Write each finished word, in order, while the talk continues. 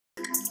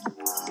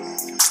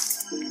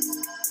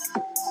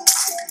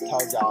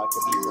told y'all it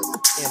could be for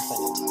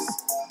infinite.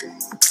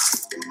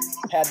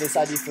 Had this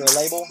idea for a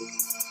label.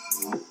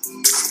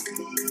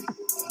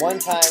 One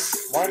time,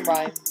 one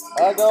rhyme,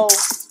 ago.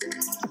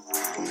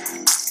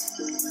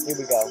 Here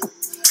we go.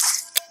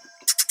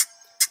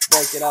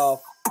 Break it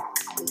off.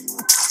 The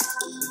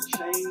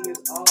chain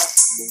is off.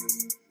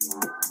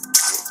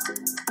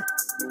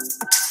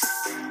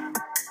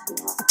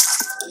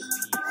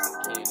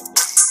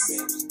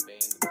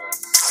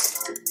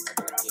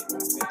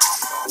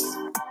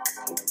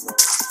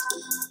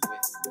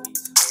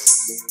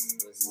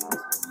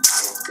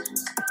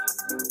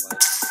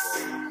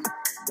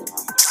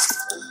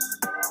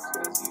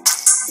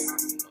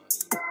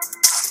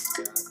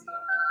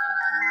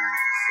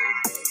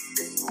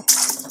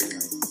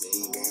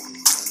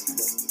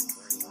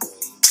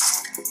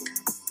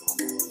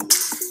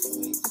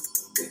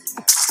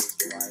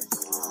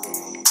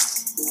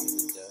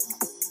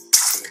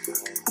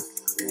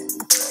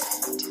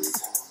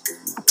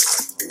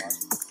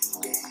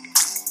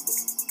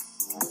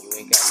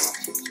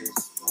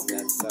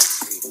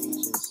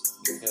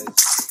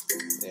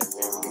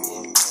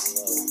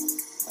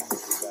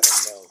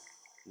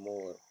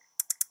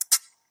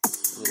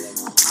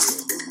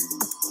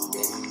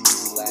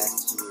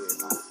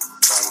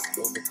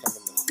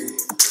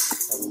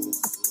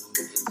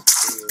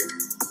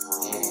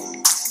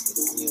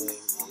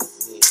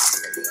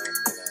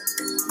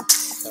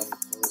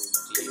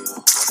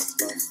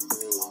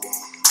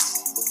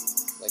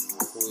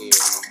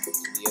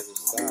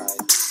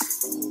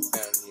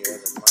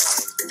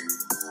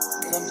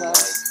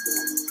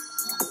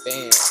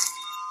 Bam,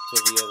 to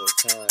the other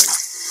time,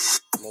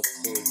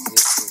 multiple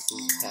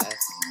existences,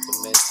 past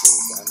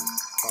dimensions, I'm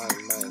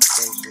finding my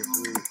ascension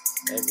through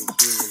every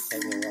human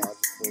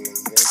technological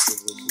invention,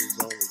 which is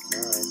only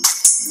time,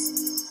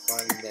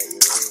 finding that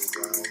your own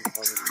grind,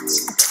 coming through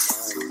the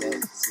mind that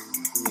can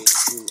be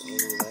created through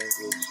any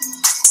language,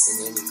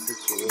 in any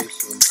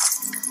situation,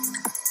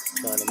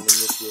 trying to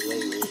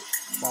manipulate it,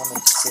 shaman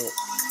spit.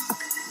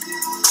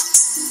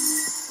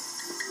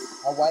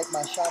 I wipe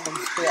my shaman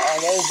spit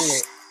all over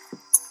it.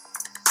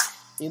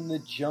 In the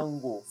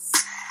jungle,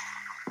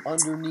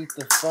 underneath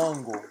the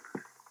fungal.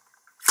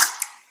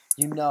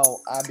 You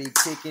know, I be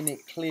kicking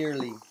it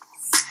clearly.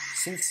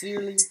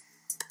 Sincerely,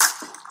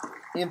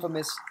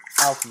 InFamous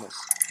Alchemist.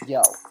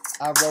 Yo,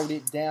 I wrote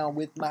it down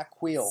with my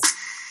quill.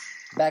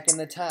 Back in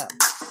the time,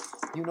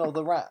 you know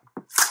the rhyme.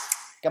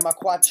 Got my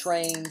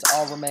quatrains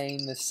all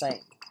remain the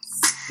same.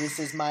 This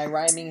is my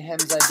rhyming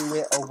hymns, I do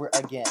it over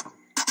again.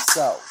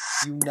 So,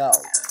 you know,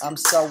 I'm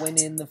sowing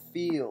in the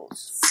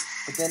fields.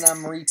 But then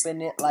I'm reaping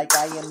it like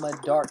I am a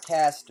dark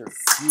caster.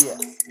 Yeah,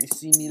 you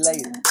see me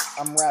later.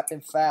 I'm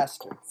rapping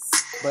faster.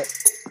 But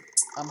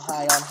I'm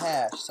high on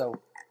hash, so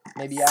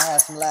maybe I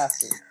have some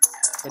laughter.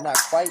 But not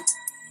quite.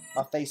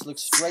 My face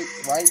looks straight,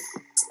 right?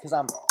 Because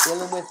I'm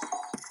dealing with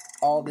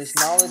all this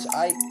knowledge.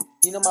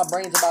 You know my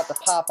brain's about to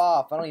pop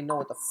off. I don't even know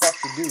what the fuck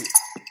to do.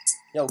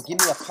 Yo, give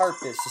me a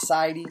purpose,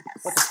 society.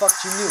 What the fuck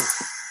you knew?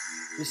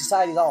 Your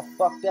society's all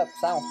fucked up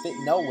because I don't fit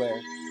nowhere.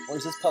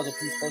 Where's this puzzle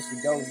piece supposed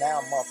to go now,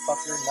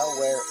 motherfucker?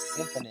 Nowhere.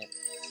 Infinite.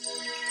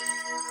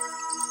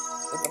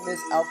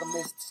 InFamous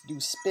alchemists do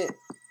spit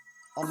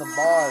on the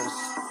bars.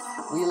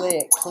 We lay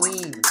it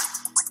clean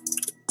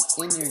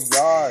in your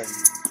yard.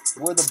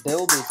 We're the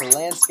builders, the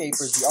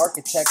landscapers, the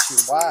architecture.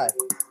 Why?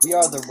 We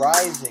are the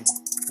rising.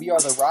 We are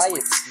the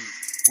riot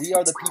seat. We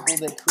are the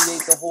people that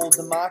create the whole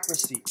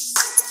democracy.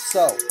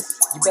 So,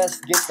 you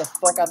best get the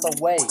fuck out the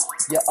way,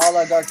 you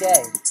oligarchy,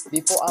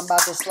 before I'm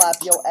about to slap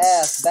your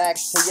ass back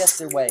to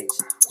yesterdays.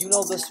 You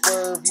know the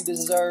swerve you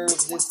deserve,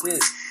 this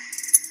is.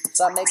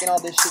 Stop making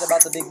all this shit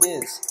about the big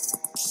biz.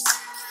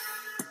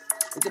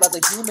 It's about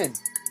the human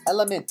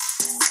element.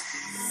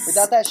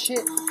 Without that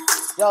shit,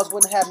 y'all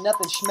wouldn't have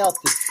nothing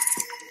schmelted.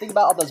 Think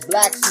about all those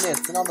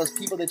blacksmiths and all those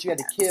people that you had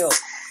to kill.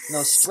 And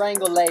those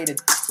strangulated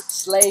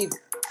slaves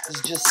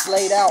just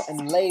slayed out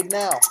and laid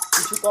now.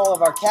 You took all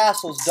of our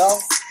castles, though.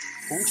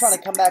 But we trying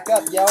to come back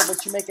up, yo,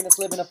 but you making us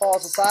live in a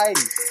false society.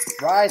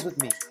 Rise with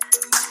me.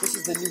 This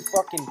is the new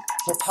fucking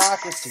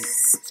hypocrisy.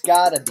 It's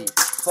gotta be.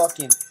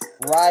 Fucking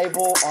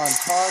rival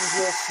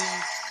entendre,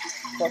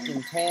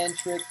 fucking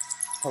tantric,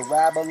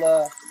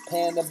 parabola,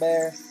 panda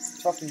bear.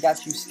 Fucking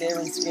got you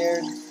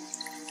scared.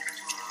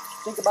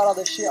 Think about all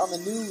this shit on the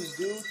news,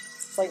 dude.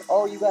 It's like,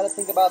 oh, you gotta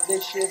think about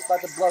this shit. It's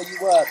about to blow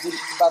you up. This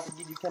shit's about to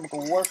give you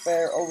chemical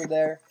warfare over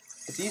there.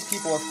 But these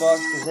people are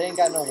fucked because they ain't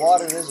got no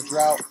water. There's a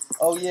drought.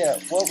 Oh yeah,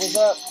 what was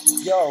up?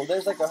 Yo,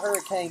 there's like a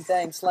hurricane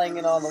thing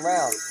slanging all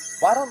around.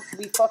 Why don't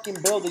we fucking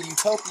build a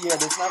utopia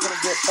that's not gonna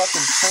get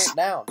fucking burnt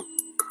down?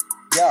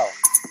 Yo,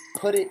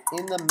 put it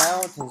in the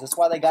mountains. That's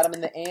why they got them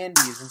in the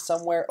Andes and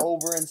somewhere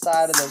over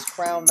inside of those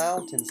crown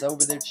mountains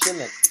over there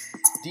chilling.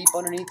 Deep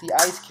underneath the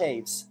ice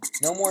caves.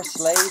 No more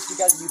slaves. We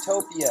got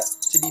utopia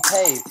to be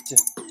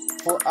paved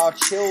for our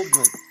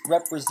children.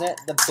 Represent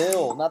the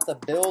bill, not the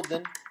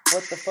building.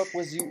 What the fuck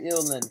was you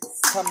illin'?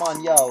 Come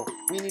on, yo.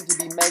 We need to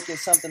be making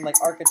something like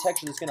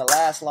architecture that's gonna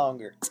last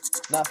longer.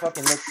 Not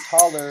fucking look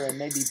taller and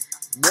maybe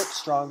look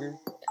stronger.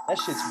 That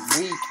shit's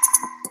weak.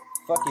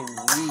 Fucking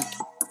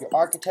weak. Your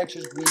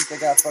architecture's weak. I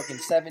got fucking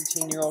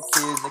 17-year-old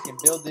kids that can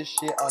build this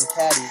shit on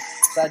Caddy.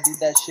 Cause I did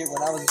that shit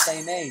when I was the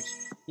same age.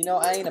 You know,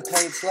 I ain't a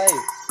paid slave.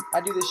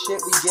 I do this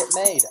shit, we get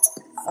made.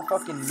 I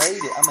fucking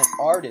made it. I'm an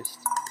artist.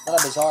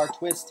 Not a bizarre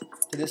twist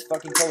to this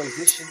fucking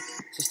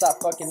coexistence. So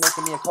stop fucking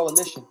making me a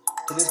coalition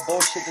to this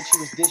bullshit that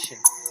you was dishing.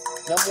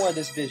 No more of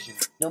this vision.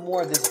 No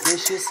more of this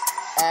vicious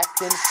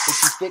acting that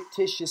you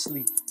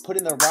fictitiously put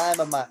in the rhyme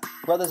of my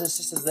brothers and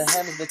sisters. The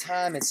hand of the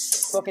time.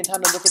 It's fucking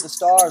time to look at the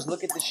stars.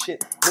 Look at the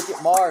shit. Look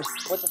at Mars.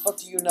 What the fuck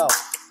do you know?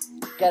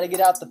 Gotta get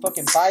out the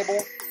fucking Bible?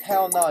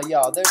 Hell no,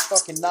 y'all. There's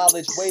fucking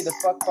knowledge way the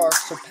fuck far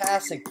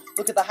surpassing.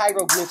 Look at the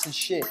hieroglyphs and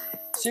shit.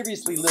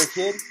 Seriously, little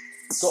kid.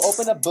 Go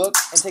open a book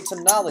and take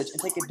some knowledge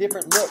and take a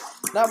different look.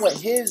 Not what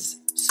his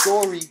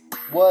story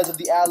was of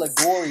the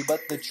allegory, but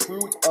the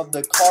truth of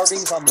the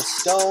carvings on the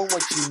stone.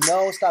 What you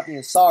know, stop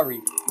being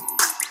sorry.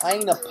 I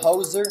ain't a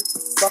poser,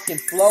 fucking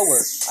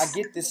flower. I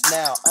get this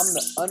now. I'm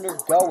the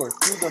undergoer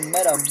through the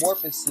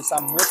metamorphosis.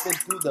 I'm ripping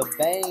through the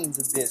veins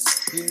of this.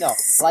 You know,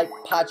 like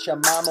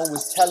Pachamama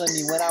was telling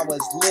me when I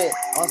was lit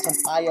on some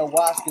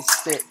ayahuasca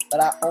spit. But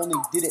I only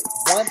did it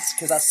once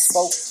because I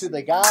spoke to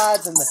the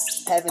gods and the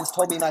heavens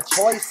told me my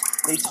choice.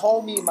 They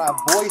told me my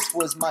voice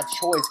was my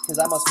choice because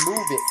I must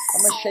move it.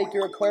 I'm a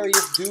shaker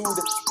Aquarius dude.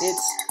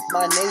 It's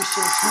my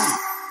nation too.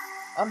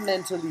 I'm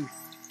mentally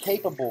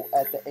capable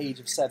at the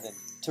age of 7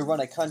 to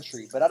run a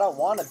country, but I don't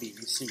want to be,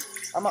 you see.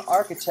 I'm an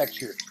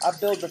architecture. I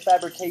build the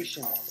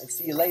fabrication and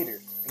see you later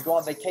and go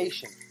on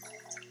vacation.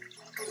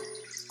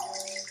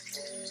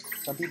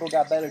 Some people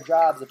got better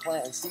jobs at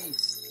planting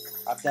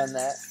seeds. I've done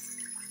that.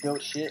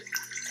 Built shit,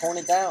 torn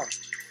it down,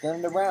 done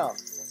it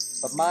around.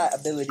 But my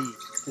ability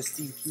to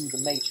see through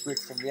the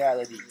matrix and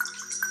reality.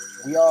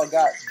 We all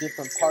got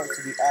different parts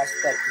of the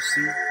aspect, you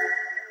see.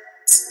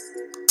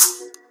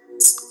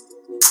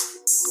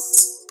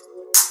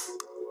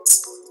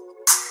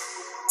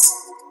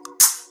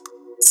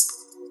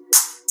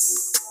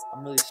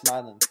 I'm really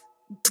smiling.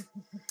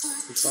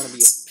 We're trying to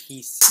be a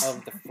piece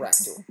of the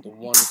fractal. The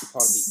one is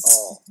part of the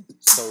all.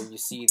 So you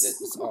see that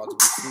it's all to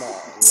be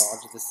small and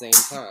large at the same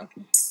time.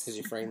 Because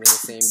you're framing the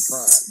same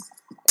crime.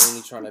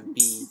 Only trying to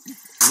be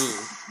me,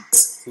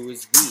 who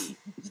is we.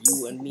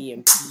 You and me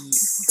and P,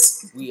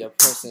 we a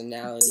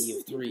personality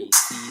of 3.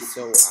 See,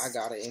 so I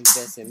gotta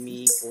invest in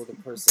me for the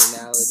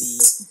personality.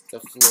 The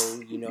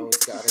flow, you know,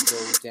 it's gotta go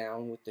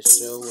down with the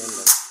show and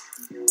the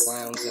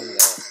clowns and the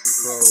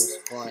crows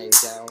flying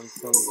down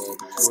from the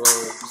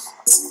droves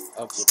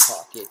of your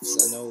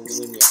pockets. I know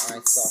when your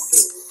eye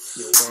sockets,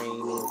 your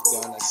brain is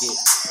gonna get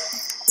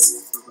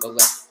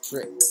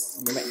electric.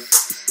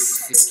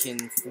 Mexican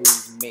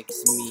food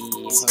makes me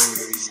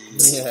hungry.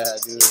 Yeah,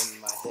 dude.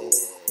 In my head,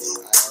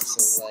 I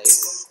also like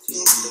to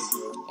eat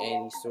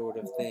any sort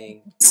of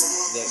thing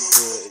that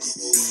could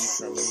be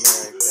from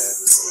America.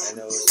 I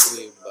know it's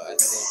weird, but I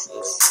think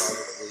it's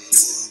probably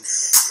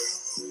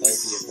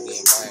healthier for the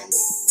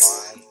environment.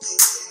 Why?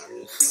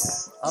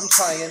 I'm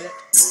trying it.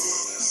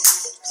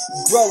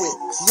 Grow it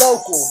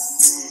local.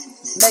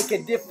 Make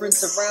a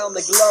difference around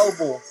the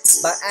global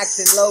by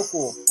acting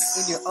local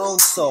in your own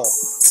soul.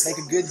 Make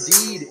a good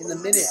deed in the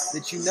minute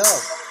that you know.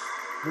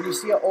 When you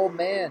see an old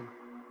man,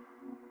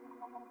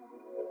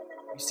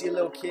 you see a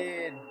little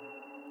kid,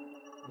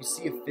 you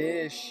see a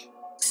fish,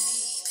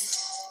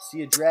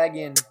 see a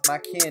dragon, my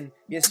kin.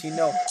 Yes, you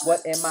know,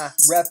 what am I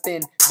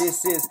reppin'?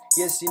 This is,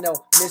 yes, you know,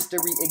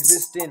 mystery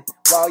existing.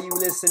 While you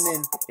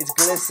listening, it's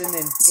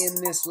glistening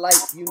in this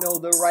light. You know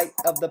the right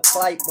of the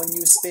plight. When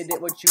you spit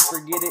it, what you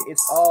forget it,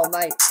 it's all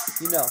night.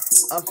 You know,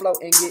 I'm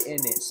floating,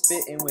 getting it,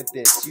 spitting with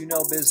this. You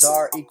know,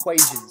 bizarre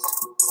equations.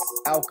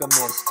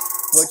 Alchemist.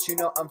 What you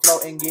know, I'm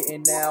floating,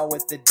 getting now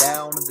with the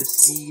down of the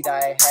seed.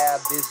 I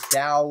have this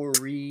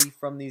dowry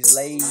from these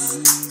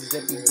ladies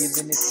that be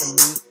giving it to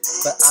me.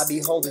 But I be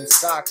holding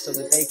stock so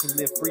that they can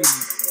live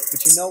freely.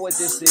 But you know what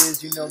this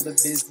is, you know the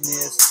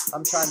business.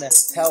 I'm trying to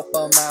help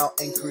them out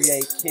and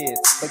create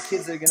kids. But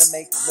kids are gonna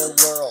make the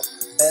world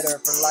better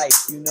for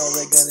life. You know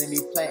they're gonna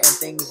be planting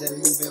things and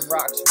moving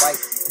rocks right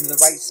into the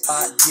right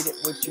spot. Get it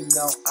what you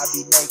know, I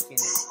be making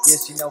it.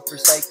 Yes, you know,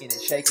 forsaking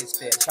it, shaking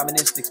spit,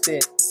 shamanistic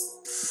spit.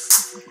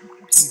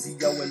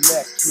 PZO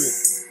electric,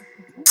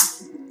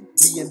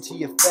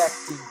 DMT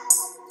affecting.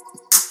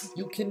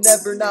 You can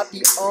never not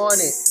be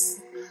on it.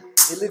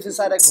 It lives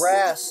inside of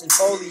grass and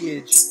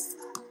foliage.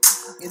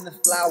 In the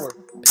flower,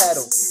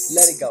 petal,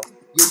 let it go.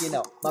 Yeah, you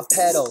know, my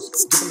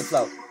pedals, dripping the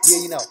flow.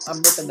 Yeah, you know, I'm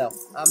ripping though.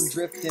 I'm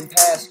drifting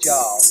past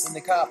y'all in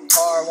the cop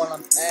car while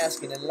I'm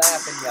asking and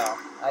laughing, y'all.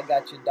 I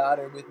got your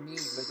daughter with me,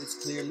 but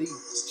it's clearly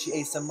she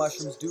ate some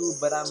mushrooms, dude,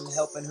 but I'm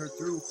helping her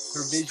through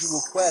her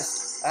visual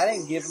quest. I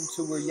didn't give them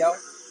to her, yo,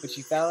 but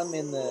she found them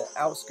in the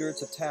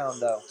outskirts of town,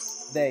 though.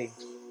 They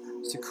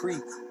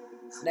secrete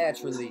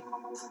naturally,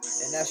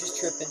 and now she's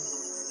tripping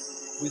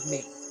with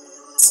me.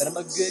 But I'm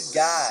a good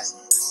guy.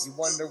 You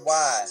wonder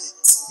why?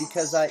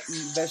 Because I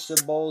eat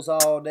vegetables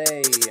all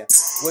day.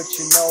 What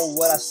you know,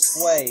 what I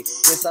sway.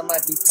 Yes, I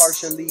might be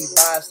partially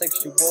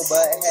bisexual,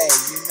 but hey,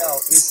 you know,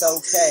 it's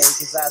okay.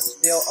 Cause I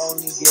still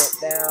only get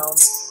down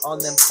on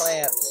them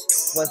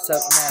plants. What's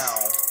up now?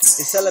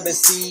 Is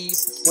celibacy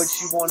what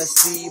you wanna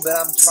see? But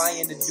I'm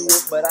trying to do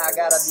it, but I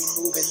gotta be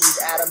moving these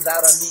atoms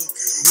out of me.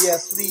 Yeah,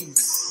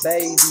 please,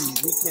 baby,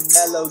 we can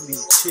mellowly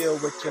chill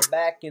with your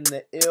back in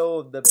the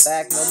ill. The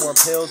back, no more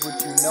pills, but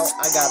you know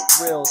I got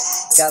thrills.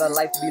 Got a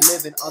life to be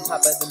living on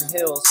top of them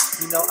hills.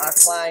 You know I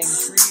climb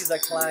trees, I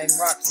climb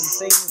rocks and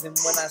things. And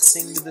when I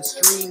sing to the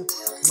stream,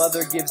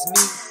 Mother gives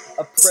me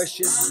a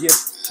precious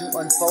gift to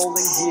unfold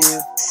and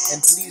give. And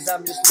please,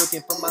 I'm just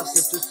looking for my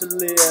sisters to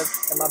live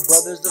and my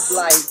brothers of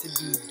light to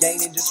be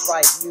gaining just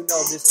right. You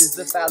know this is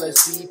the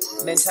fallacy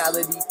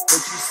mentality.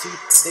 What you see,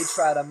 they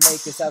try to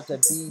make us out to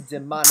be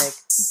demonic,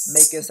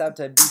 make us out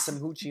to be some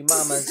hoochie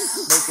mamas,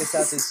 make us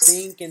out to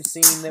think and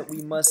seem that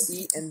we must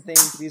eat and think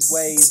these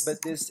ways.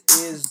 But this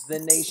is the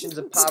nations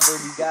of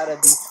poverty. Gotta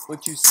be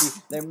what you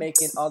see. They're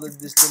making all of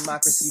this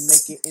democracy,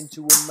 make it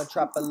into a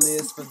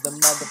metropolis for the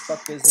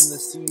motherfuckers in the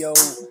CO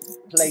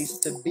place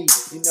to be.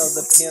 You know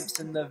the pimps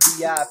and the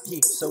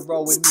VIP, so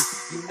roll with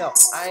me. You know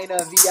I ain't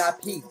a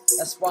VIP,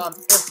 that's why I'm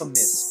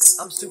infamous.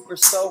 I'm super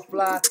so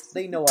fly,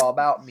 they know all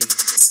about me.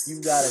 You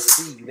gotta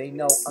see, they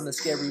know I'm the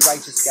scary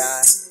righteous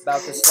guy,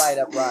 about to slide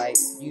up right.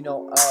 You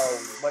know,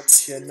 oh,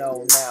 what you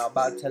know now,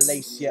 about to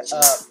lace you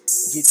up,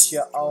 get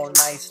you all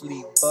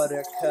nicely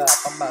buttercup.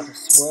 I'm about to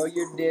swirl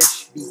your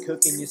dish, be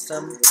cooking you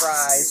some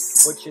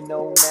fries. What you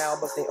know now,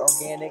 but they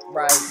organic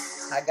right.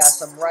 I got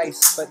some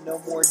rice, but no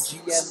more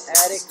GM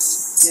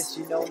addicts. Yes,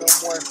 you know, no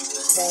more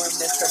porn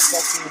that's a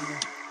fucking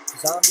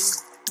zombie.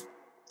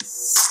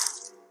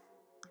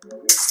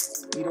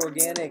 Eat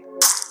organic,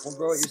 or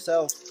grow it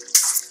yourself.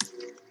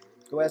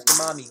 Go ask your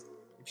mommy.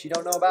 If she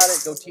don't know about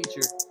it, go teach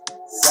her.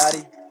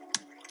 Daddy.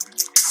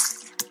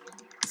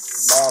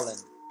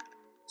 Ballin'.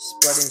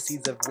 Spreading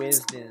seeds of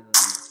wisdom.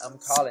 I'm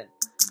calling.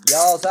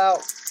 Y'all's out.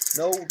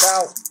 No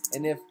doubt.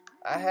 And if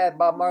I had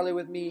Bob Marley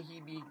with me,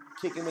 he'd be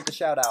kicking with the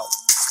shout out.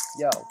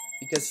 Yo.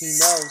 Because he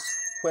knows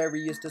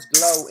Aquarius does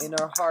glow in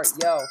our heart.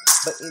 Yo.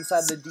 But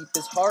inside the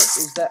deepest heart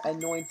is that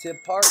anointed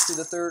part. Through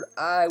the third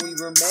eye we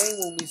remain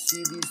when we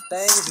see these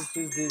things. This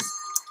is this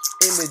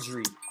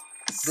imagery.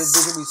 The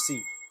vision we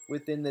see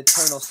within the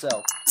eternal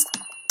self.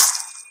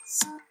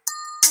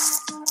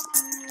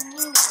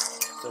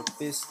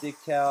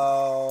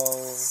 Sophistical.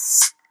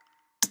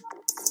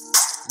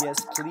 Yes,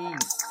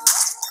 please.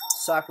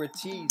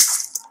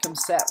 Socrates, come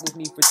sat with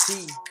me for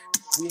tea.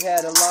 We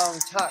had a long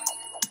talk,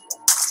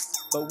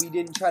 but we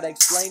didn't try to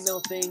explain no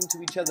thing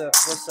to each other.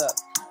 What's up?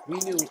 We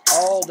knew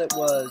all that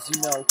was,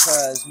 you know,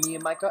 cause me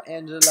and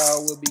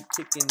Michelangelo will be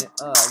kicking it,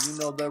 you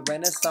know, the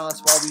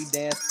Renaissance while we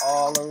dance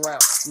all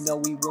around. You know,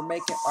 we were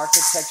making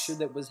architecture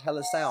that was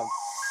hella sound.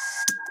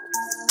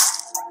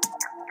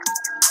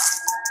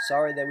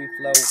 Sorry that we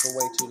flowed for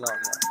way too long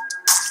now.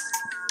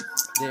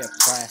 They're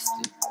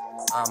plastic.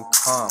 I'm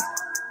calm.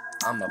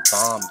 I'ma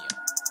bomb ya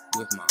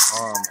with my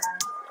armor.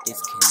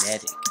 It's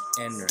kinetic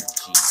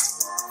energy,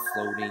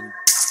 floating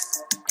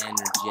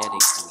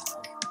energetically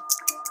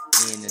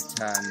in a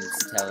time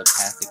that's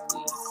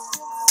telepathically,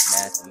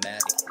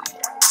 mathematically,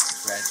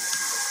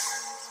 tragically,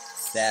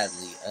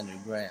 sadly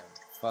underground,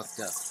 fucked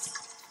up,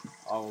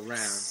 all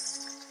around.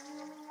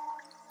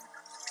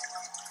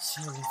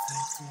 Chilly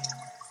factor.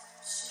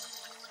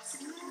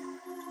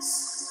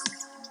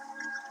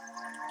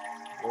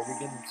 Where we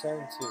gonna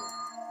turn to?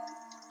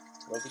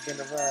 Where we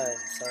gonna run,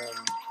 son?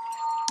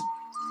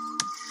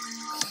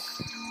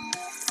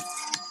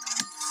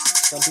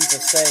 Some people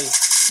say,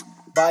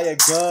 buy a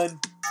gun,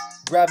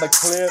 grab a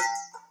clip,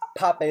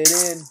 pop it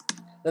in,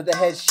 let the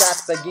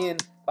headshots begin.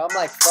 But I'm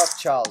like, fuck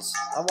Charles.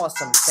 I want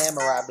some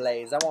samurai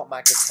blades. I want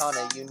my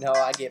katana, you know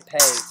I get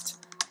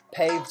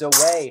paved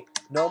away.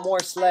 No more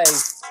slave.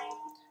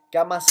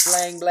 Got my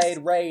slang blade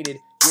raided.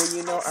 Yeah,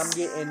 you know I'm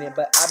getting it,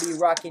 but I be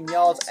rocking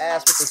y'all's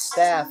ass with the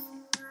staff.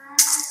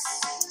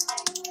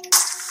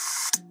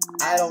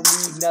 I don't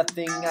need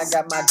nothing, I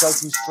got my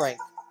Goku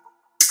strength.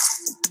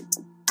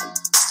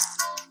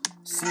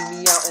 See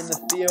me out in the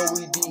field,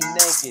 we be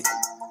naked.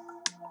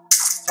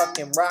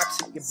 Fucking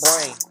rocks at your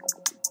brain.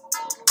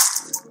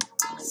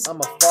 I'm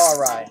a far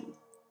right.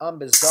 I'm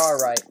bizarre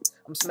right.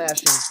 I'm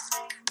smashing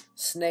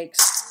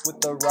snakes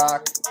with the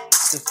rock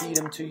to feed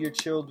them to your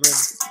children.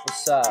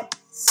 What's up?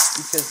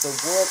 Because the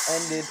world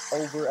ended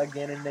over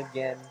again and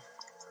again.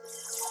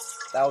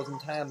 1,000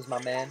 times, my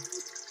man.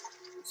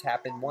 It's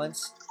happened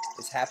once.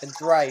 It's happened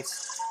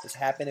thrice. It's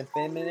happened in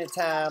feminine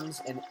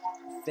times and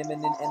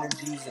feminine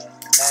energies and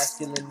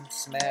masculine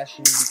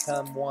smashing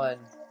become one.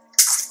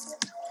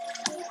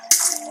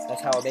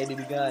 That's how a baby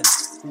begun.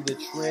 Through the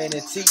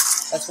Trinity.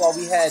 That's why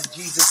we had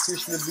Jesus,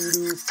 Krishna,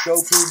 Voodoo,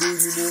 Goku,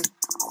 dude, you knew.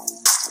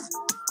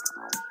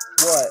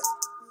 What?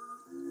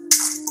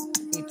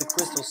 Eat the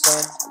crystal,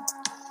 son.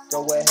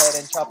 Go ahead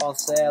and chop on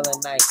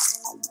selenite.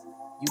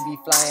 You be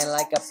flying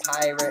like a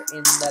pirate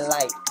in the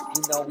light.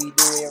 You know we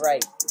do it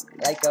right.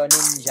 Like a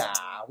ninja.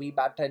 We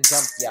about to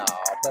jump y'all.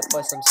 But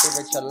for some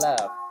spiritual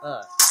love.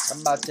 I'm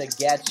about to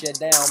get you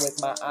down with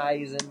my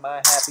eyes and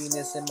my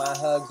happiness and my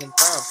hugs and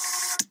frowns.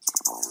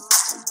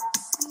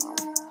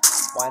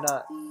 Why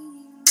not?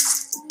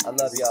 I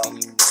love y'all.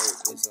 And you know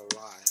it's a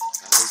lie.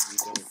 I hope you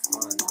don't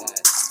find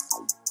that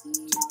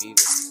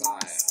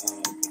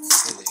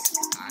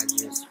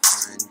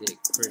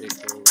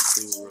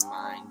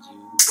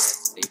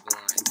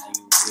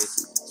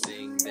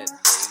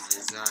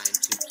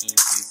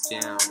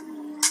down.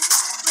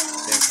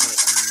 They're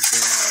hunting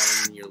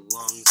down your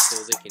lungs so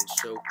they can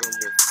choke them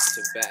with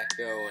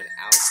tobacco and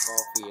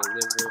alcohol for your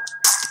liver,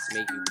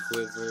 make you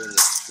quiver in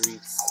the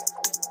streets,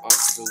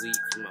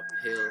 obsolete from a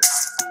pill.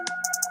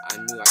 I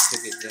knew I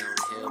took it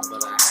downhill,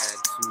 but I had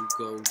to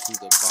go to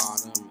the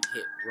bottom,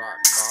 hit rock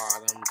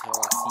bottom till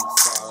I see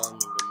Sodom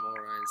and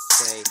Gomorrah and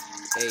say,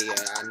 hey,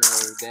 I know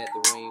that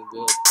the rain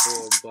will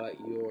pour, but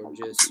you're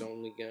just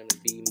only gonna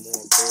be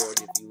more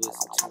bored if you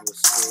listen to a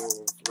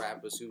score of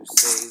rappers who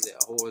say that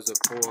whores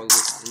are poor.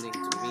 Listening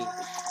to me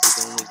is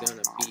only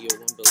gonna be your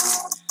one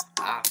belief.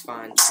 I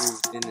find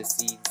truth in the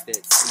seeds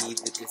that seed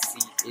that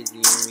deceit is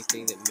the only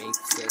thing that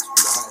makes us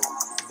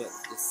wise, but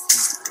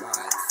deceit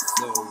lies,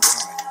 so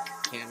why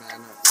can I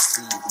not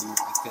deceive you?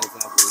 Because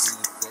I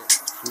believe that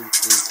truth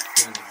is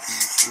gonna be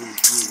through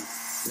you,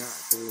 not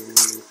through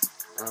me.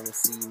 I'ma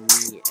see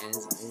me as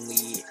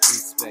only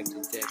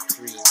Inspector Deck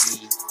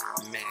 3D.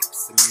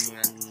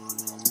 Maximum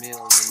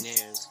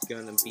millionaire's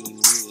gonna be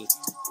me.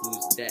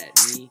 Who's that?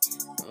 Me?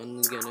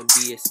 Only gonna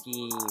be a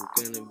scheme,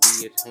 gonna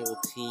be a whole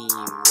team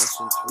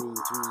rushing through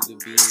the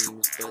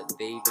beams, but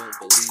they don't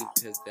believe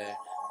because that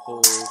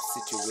whole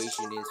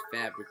situation is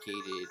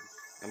fabricated.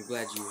 I'm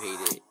glad you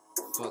hate it.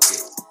 Fuck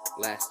it.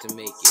 Last to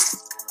make it.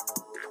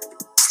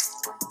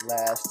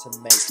 Last to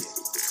make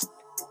it.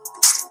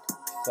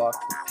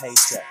 Fuck the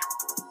paycheck.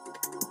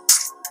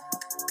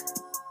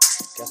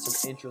 Got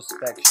some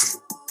introspection,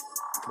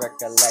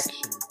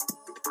 recollection.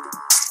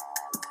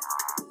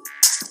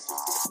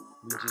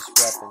 We just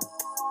reppin'.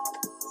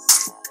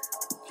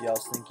 If y'all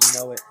think you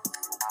know it,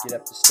 get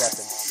up to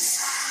steppin'.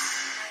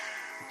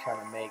 We're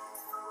trying to make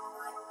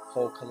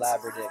whole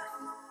collaborative.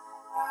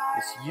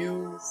 It's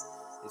you,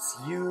 it's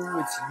you,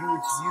 it's you,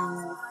 it's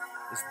you.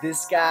 It's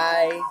this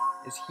guy,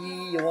 it's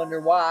he, you wonder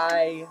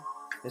why.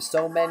 There's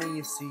so many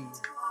you see.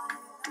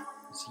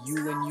 It's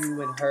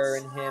you and her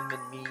and him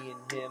and me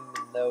and him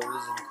and those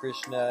and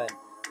Krishna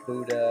and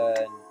Buddha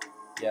and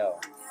yo.